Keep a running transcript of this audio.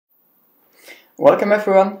Welcome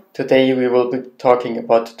everyone. Today we will be talking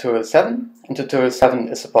about tutorial 7, and tutorial 7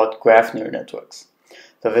 is about graph neural networks.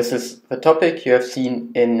 So this is the topic you have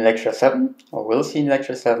seen in lecture 7, or will see in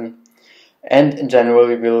lecture 7, and in general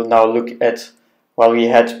we will now look at, while we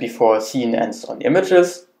had before CNNs on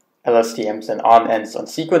images, LSTMs and RNNs on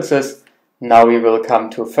sequences, now we will come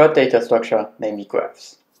to a third data structure, namely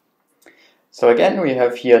graphs. So again, we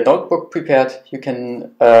have here a notebook prepared. You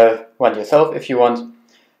can run yourself if you want.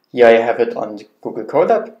 Here I have it on Google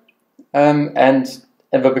Colab, and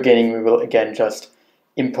in the beginning we will again just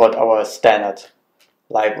import our standard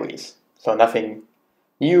libraries. So nothing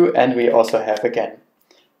new, and we also have again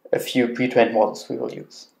a few pre-trained models we will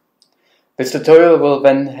use. This tutorial will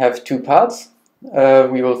then have two parts.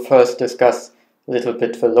 We will first discuss a little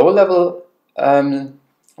bit the low-level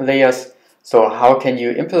layers. So how can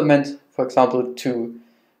you implement, for example, two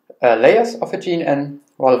layers of a GNN,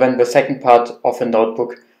 while then the second part of the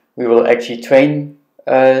notebook we will actually train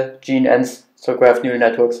GNNs, so graph neural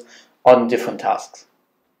networks, on different tasks.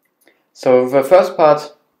 So the first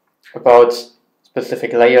part about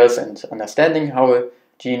specific layers and understanding how a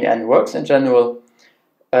GNN works in general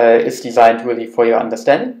is designed really for your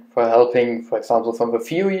understanding, for helping, for example, from the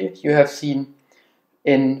theory you have seen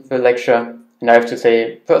in the lecture. And I have to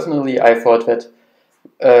say, personally, I thought that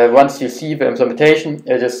once you see the implementation,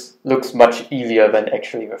 it just looks much easier than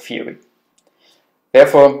actually the theory.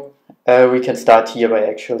 Therefore, we can start here by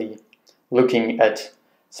actually looking at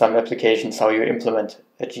some applications, how you implement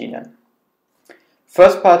a GNN.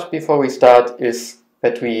 First part before we start is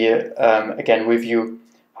that we again review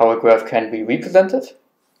how a graph can be represented.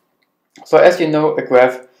 So as you know, a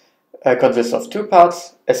graph consists of two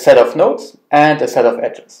parts, a set of nodes and a set of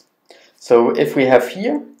edges. So if we have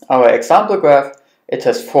here our example graph, it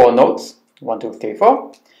has 4 nodes, 1, 2, 3,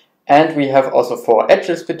 4, and we have also 4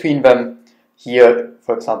 edges between them. Here,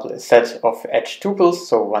 for example, a set of edge tuples,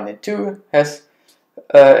 so 1 and 2 has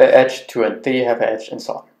an edge, 2 and 3 have an edge, and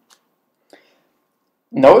so on.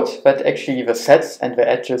 Note that actually the sets and the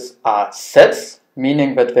edges are sets,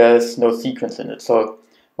 meaning that there is no sequence in it. So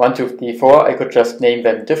 1, 2, 3, 4, I could just name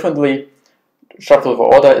them differently, shuffle the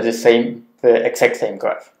order, it is the exact same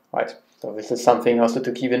graph, right? So this is something also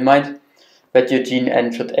to keep in mind, that your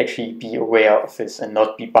GNN should actually be aware of this and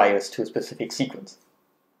not be biased to a specific sequence.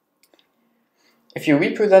 If you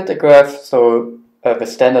represent a graph, so the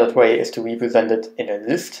standard way is to represent it in a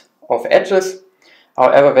list of edges.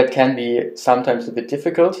 However, that can be sometimes a bit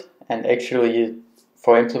difficult, and actually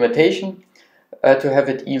for implementation, to have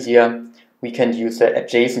it easier, we can use the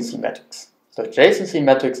adjacency matrix. So adjacency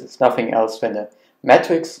matrix is nothing else than a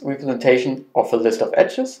matrix representation of a list of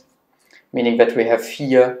edges, meaning that we have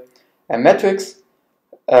here a matrix.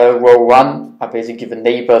 Row 1 are basically the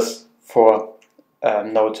neighbors for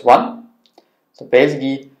node 1. So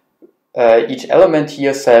basically, each element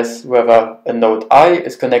here says whether a node I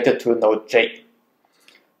is connected to a node J.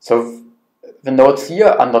 So the nodes here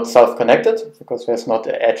are not self-connected, because there's not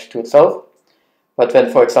an edge to itself. But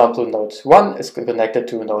when, for example, node 1 is connected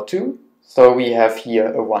to node 2, so we have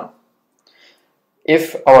here a 1.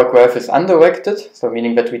 If our graph is undirected, so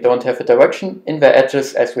meaning that we don't have a direction in the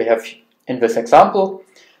edges as we have in this example,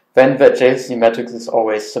 then the adjacency matrix is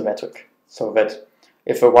always symmetric. So that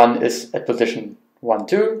if a 1 is at position 1,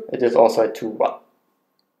 2, it is also at 2, 1.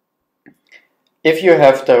 If you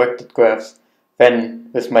have directed graphs, then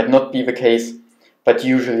this might not be the case, but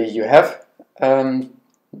usually you have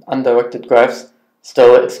undirected graphs.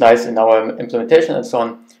 Still, it's nice in our implementation and so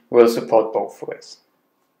on, we'll support both ways.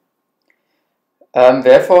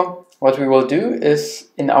 Therefore, what we will do is,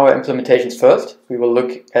 in our implementations first, we will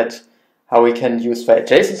look at how we can use the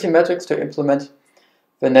adjacency matrix to implement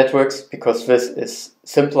the networks, because this is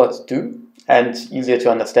simpler to do and easier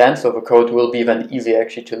to understand, so the code will be then easier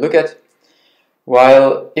actually to look at.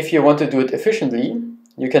 While if you want to do it efficiently,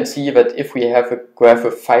 you can see that if we have a graph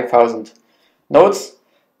with 5,000 nodes,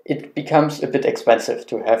 it becomes a bit expensive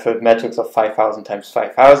to have a matrix of 5,000 times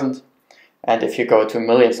 5,000, and if you go to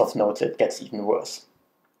millions of nodes, it gets even worse.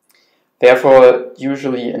 Therefore,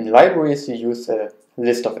 usually in libraries you use a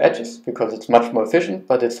list of edges, because it's much more efficient,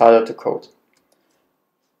 but it's harder to code.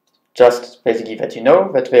 Just basically that you know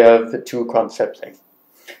that they are the two concepts.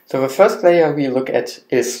 So the first layer we look at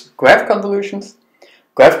is graph convolutions.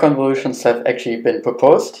 Graph convolutions have actually been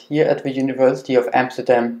proposed here at the University of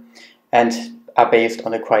Amsterdam and are based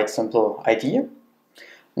on a quite simple idea.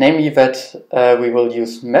 Namely that we will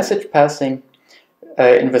use message passing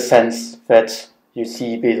in the sense that you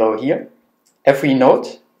see below here. Every node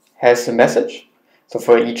has a message. So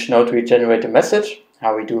for each node we generate a message.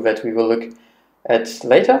 How we do that we will look at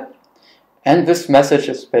later. And this message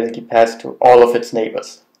is basically passed to all of its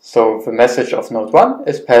neighbors. So the message of node 1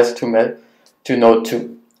 is passed to node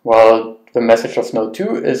 2, while the message of node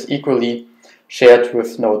 2 is equally shared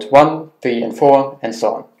with node 1, 3, and 4, and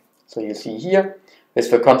so on. So you see here, with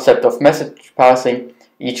the concept of message passing,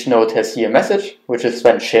 each node has here a message, which is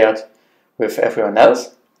then shared with everyone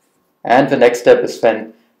else. And the next step is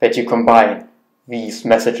then that you combine these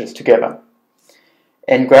messages together.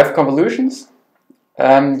 In graph convolutions,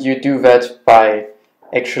 you do that by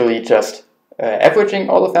actually just averaging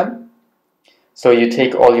all of them. So you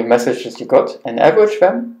take all your messages you got and average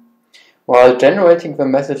them, while generating the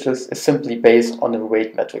messages is simply based on a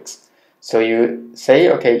weight matrix. So you say,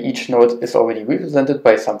 okay, each node is already represented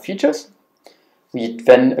by some features. We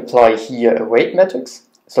then apply here a weight matrix.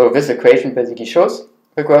 So this equation basically shows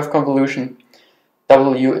the graph convolution.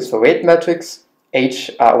 W is the weight matrix,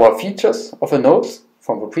 H are our features of the nodes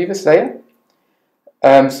from the previous layer.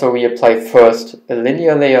 So we apply first a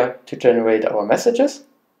linear layer to generate our messages.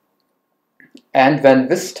 And then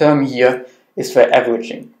this term here is the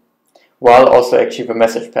averaging, while also actually the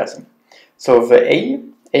message passing. So the A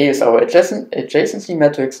is our adjacency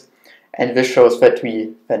matrix, and this shows that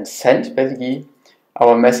we then send basically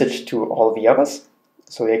our message to all the others.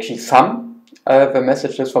 So we actually sum the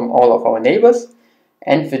messages from all of our neighbors,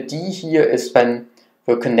 and the D here is then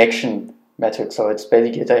the connection matrix. So it's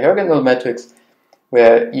basically a diagonal matrix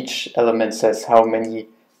where each element says how many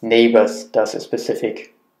neighbors does a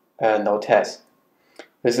specific node has.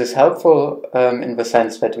 This is helpful in the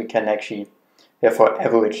sense that we can actually therefore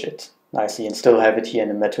average it nicely and still have it here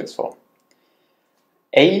in a matrix form.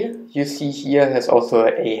 A, you see here, has also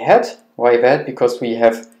a head. Why that? Because we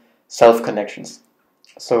have self-connections.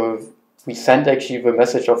 So we send actually the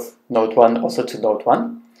message of node 1 also to node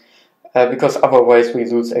 1, because otherwise we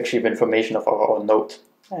lose actually the information of our own node.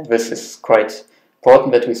 And this is quite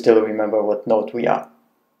important that we still remember what node we are.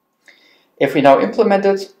 If we now implement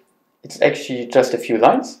it, it's actually just a few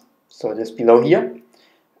lines. So it is below here.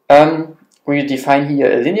 We define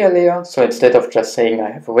here a linear layer, so instead of just saying I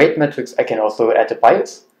have a weight matrix, I can also add a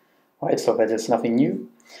bias, right? So that is nothing new.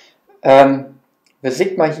 The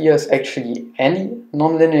sigma here is actually any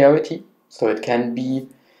nonlinearity, so it can be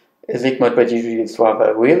a sigmoid, but usually it's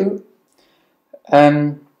rather a ReLU.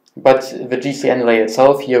 But the GCN layer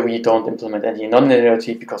itself, here we don't implement any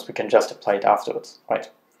nonlinearity because we can just apply it afterwards, right?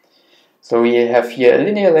 So we have here a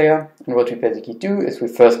linear layer, and what we basically do is we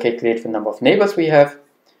first calculate the number of neighbors we have.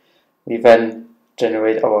 We then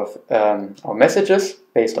generate our messages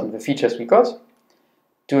based on the features we got.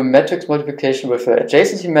 Do a matrix multiplication with the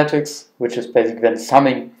adjacency matrix, which is basically then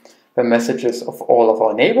summing the messages of all of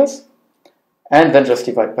our neighbors, and then just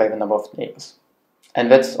divide by the number of neighbors.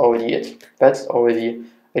 And that's already it. That's already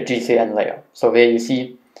a GCN layer. So there you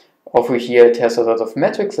see over here it has a lot of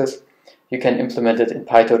matrices. You can implement it in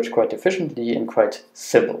PyTorch quite efficiently and quite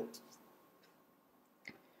simple.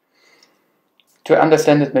 To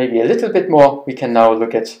understand it maybe a little bit more, we can now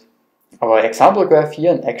look at our example graph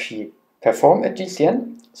here and actually perform a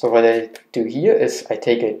GCN. So what I do here is I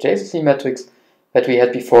take a adjacency matrix that we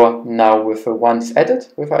had before, now with the ones added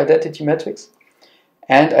with our identity matrix.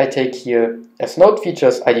 And I take here as node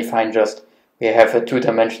features, I define just, we have a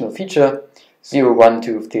two-dimensional feature, 0, 1,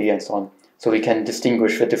 2, 3, and so on. So we can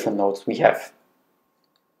distinguish the different nodes we have.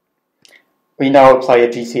 We now apply a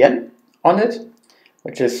GCN on it,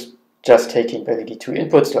 which is just taking basically two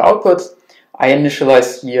inputs to outputs. I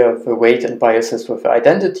initialize here the weight and biases with the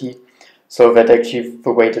identity, so that actually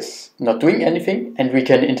the weight is not doing anything, and we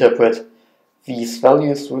can interpret these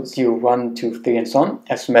values 0, 1, 2, 3, and so on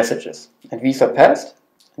as messages. And these are passed,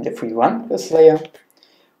 and if we run this layer,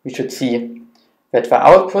 we should see that the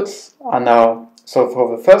outputs are now, so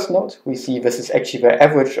for the first node, we see this is actually the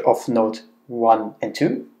average of node 1 and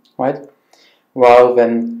 2, right? While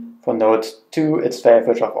then for node 2, it's the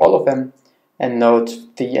average of all of them, and node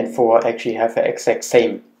 3 and 4 actually have the exact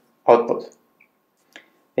same output.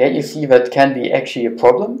 There you see that can be actually a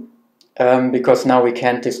problem, because now we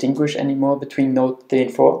can't distinguish anymore between node 3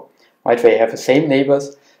 and 4, right? They have the same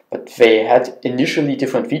neighbors, but they had initially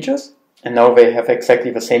different features, and now they have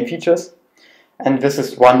exactly the same features. And this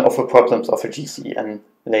is one of the problems of a GCN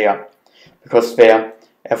layer, because there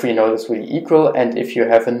every node is really equal, and if you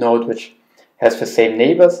have a node which has the same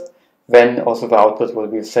neighbors, then also the output will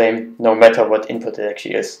be the same no matter what input it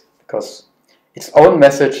actually is, because its own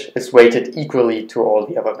message is weighted equally to all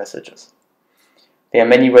the other messages. There are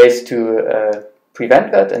many ways to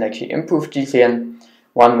prevent that and actually improve GCN.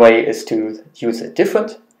 One way is to use a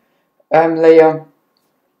different layer,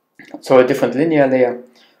 so a different linear layer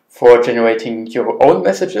for generating your own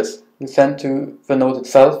messages you send to the node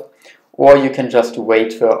itself, or you can just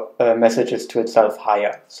weight the messages to itself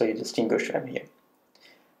higher, so you distinguish them here.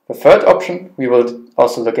 The third option we will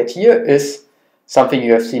also look at here is something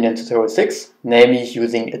you have seen in tutorial 6, namely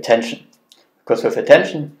using attention. Because with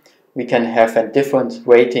attention, we can have different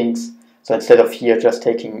weightings. So instead of here just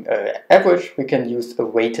taking average, we can use a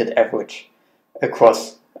weighted average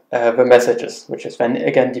across the messages, which is then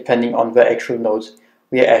again depending on the actual node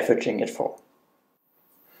we are averaging it for.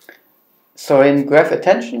 So in graph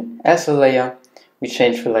attention, as a layer, we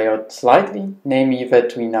change the layout slightly, namely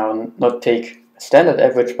that we now not take a standard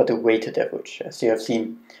average but a weighted average, as you have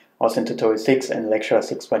seen also in tutorial 6 and lecture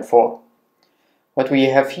 6.4. What we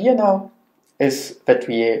have here now is that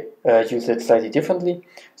we use it slightly differently.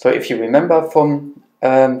 So if you remember from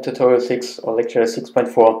tutorial 6 or lecture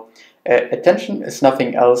 6.4, attention is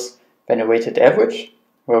nothing else than a weighted average,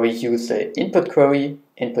 where we use the input query,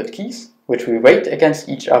 input keys, which we weight against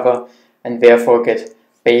each other and therefore get,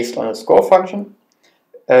 based on a score function,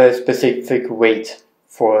 a specific weight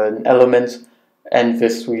for an element, and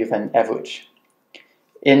this we then average.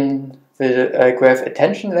 In the graph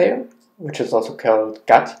attention layer, which is also called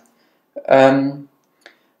GAT,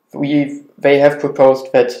 they have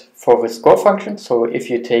proposed that for the score function, so if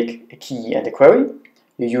you take a key and a query,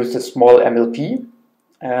 you use the small MLP.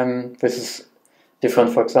 This is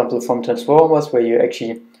different, for example, from transformers, where you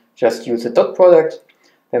actually just use a dot product.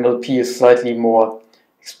 MLP is slightly more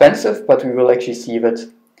expensive, but we will actually see that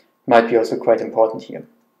might be also quite important here.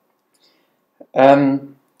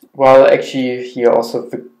 While actually here also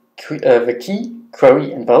the key,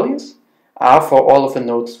 query, and values are for all of the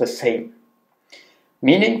nodes the same.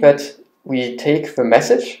 Meaning that we take the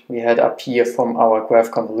message we had up here from our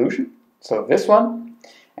graph convolution, so this one,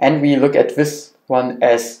 and we look at this one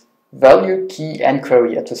as value, key, and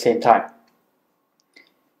query at the same time.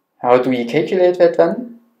 How do we calculate that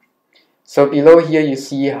then? So below here you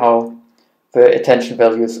see how the attention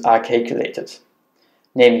values are calculated.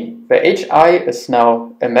 Namely, the HI is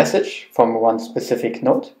now a message from one specific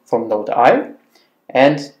node, from node I,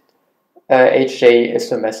 and HJ is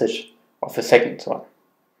the message of the second one.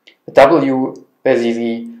 The W,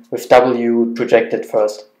 basically with W projected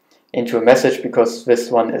first into a message, because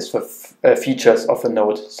this one is the features of a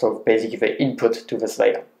node, so basically the input to this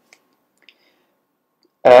layer.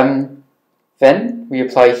 Then we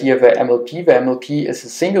apply here the MLP. The MLP is a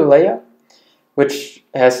single layer which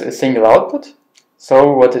has a single output.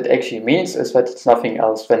 So what it actually means is that it's nothing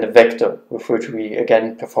else than a vector with which we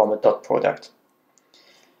again perform a dot product.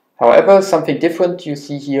 However, something different you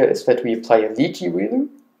see here is that we apply a leaky ReLU.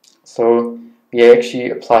 So we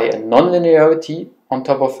actually apply a nonlinearity on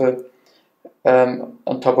top of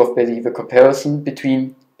basically the comparison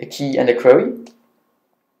between a key and a query.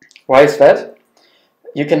 Why is that?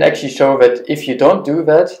 You can actually show that if you don't do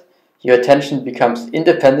that, your attention becomes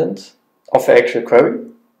independent of the actual query,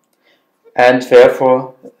 and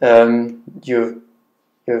therefore your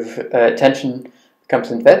attention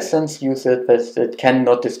becomes in that sense used that it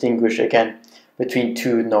cannot distinguish again between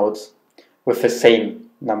two nodes with the same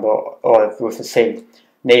number or with the same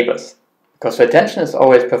neighbors, because the attention is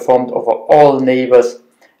always performed over all neighbors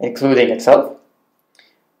including itself.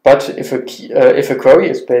 But if a query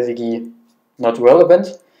is basically not relevant,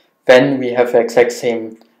 then we have the exact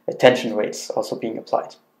same attention weights also being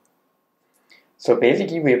applied. So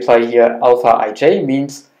basically we apply here alpha ij,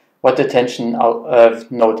 means what attention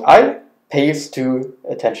node I pays to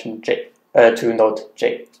attention j, to node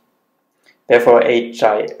j. Therefore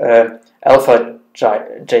alpha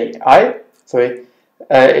ji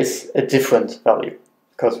is a different value,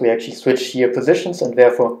 because we actually switch here positions and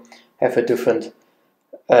therefore have a different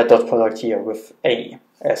dot product here with A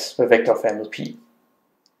as the vector of MLP.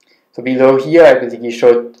 So below here I basically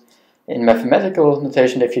showed in mathematical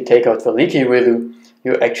notation, if you take out the leaky ReLU,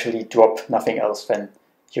 you actually drop nothing else than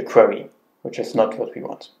your query, which is not what we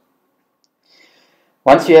want.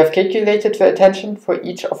 Once you have calculated the attention for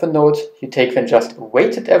each of the nodes, you take then just a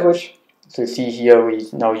weighted average. So you see here we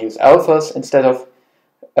now use alphas instead of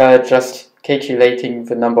just calculating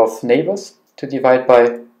the number of neighbors to divide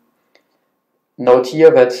by. Note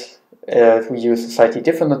here that we use a slightly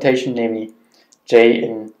different notation, namely j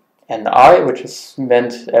in ni, which is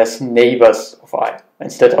meant as neighbors of I.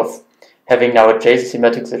 Instead of having now adjacent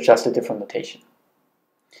symmetrics, it's just a different notation.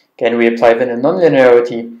 Again, we apply then a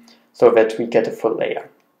nonlinearity so that we get a full layer.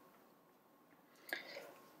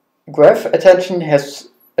 Graph attention has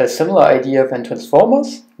a similar idea than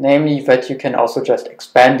transformers, namely that you can also just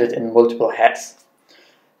expand it in multiple heads.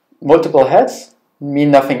 Multiple heads mean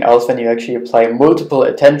nothing else than you actually apply multiple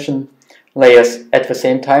attention layers at the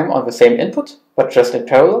same time on the same input, but just in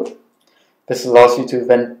parallel. This allows you to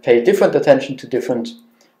then pay different attention to different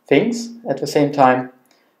things at the same time,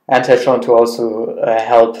 and has shown to also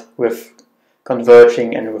help with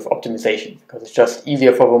converging and with optimization, because it's just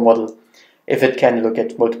easier for the model if it can look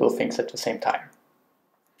at multiple things at the same time.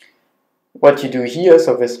 What you do here,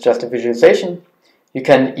 so this is just a visualization, you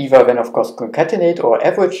can either then of course concatenate or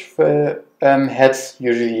average the heads.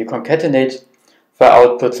 Usually you concatenate the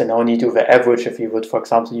outputs and only do the average if you would, for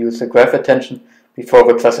example, use the graph attention before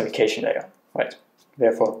the classification layer, right?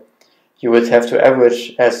 Therefore, you would have to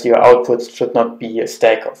average, as your outputs should not be a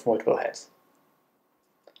stack of multiple heads.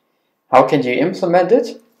 How can you implement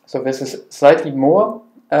it? So this is slightly more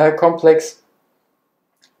complex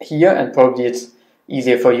here, and probably it's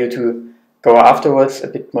easier for you to go afterwards a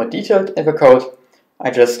bit more detailed in the code. I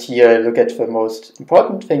just here look at the most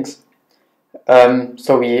important things.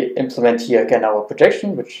 So we implement here again our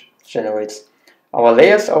projection, which generates our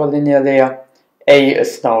layers, our linear layer. A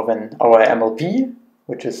is now then our MLP,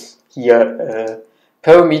 which is here a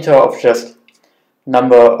parameter of just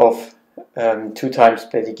number of 2 times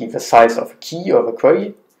basically the size of a key or the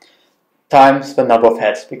query times the number of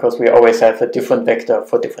heads, because we always have a different vector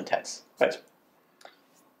for different heads, right?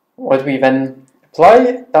 What we then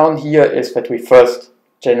apply down here is that we first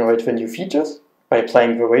generate the new features by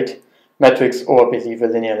applying the weight matrix or basically the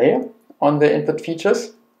linear layer on the input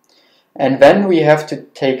features. And then we have to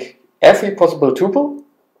take every possible tuple,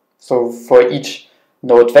 so for each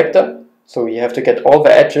node vector, so we have to get all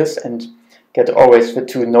the edges and get always the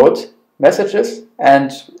 2 node messages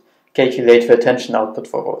and calculate the attention output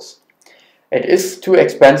for those. It is too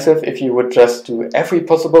expensive if you would just do every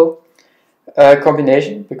possible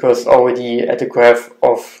combination, because already at a graph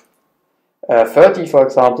of 30, for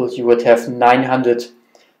example, you would have 900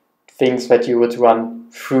 things that you would run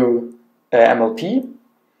through MLP.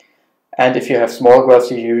 And if you have small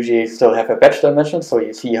graphs, you usually still have a batch dimension, so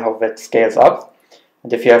you see how that scales up.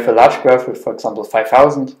 And if you have a large graph with, for example,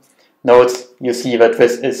 5,000 nodes, you see that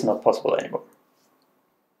this is not possible anymore.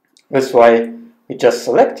 This is why we just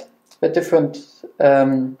select the different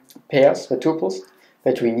pairs, the tuples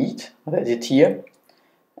that we need, that is here,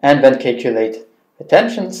 and then calculate the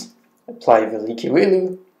tensions, apply the leaky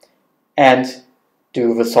ReLU, and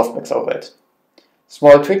do the softmax over it.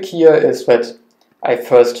 Small trick here is that I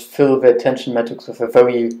first fill the attention matrix with a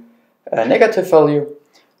very negative value,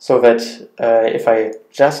 so that if I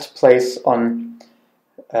just place on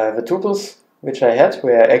the tuples which I had,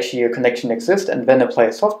 where actually a connection exists, and then apply a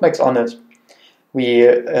softmax on it, we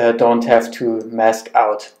don't have to mask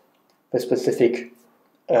out the specific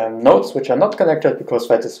nodes which are not connected, because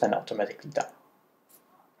that is then automatically done.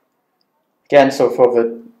 Again, so for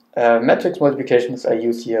the matrix multiplications, I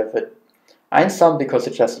use here the einsum because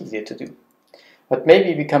it's just easier to do. What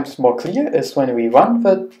maybe becomes more clear is when we run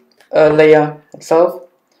the layer itself.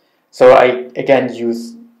 So I again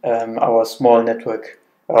use our small network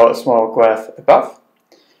or small graph above.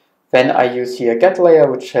 Then I use here get layer,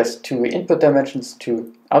 which has 2 input dimensions,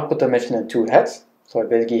 2 output dimension, and 2 heads. So I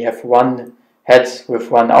basically have 1 head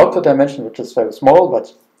with 1 output dimension, which is very small,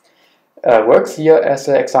 but works here as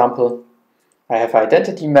an example. I have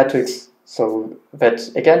identity matrix, so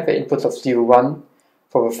that again the inputs of 0, 1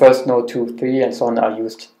 for the first node, 2, 3, and so on are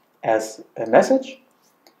used as a message.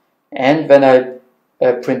 And then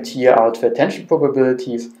I print here out the attention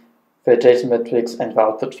probabilities, the JSON matrix, and the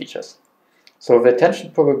output features. So the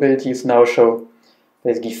attention probabilities now show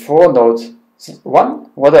basically 4 nodes.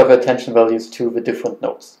 1, what are the attention values to the different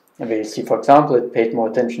nodes? And we see, for example, it paid more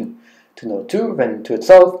attention to node 2 than to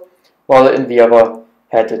itself, while in the other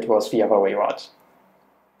head it was the other way around.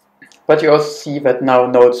 But you also see that now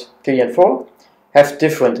nodes 3 and 4 have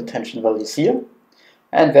different attention values here,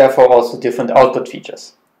 and therefore also different output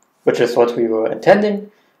features, which is what we were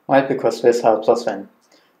intending, right? Because this helps us then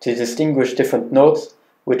to distinguish different nodes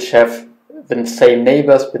which have the same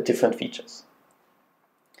neighbors but different features.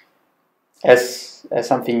 As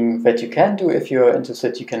something that you can do if you're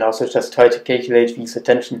interested, you can also just try to calculate these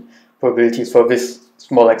attention probabilities for this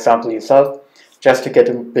small example yourself, just to get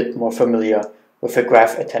a bit more familiar with the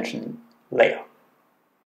graph attention layer.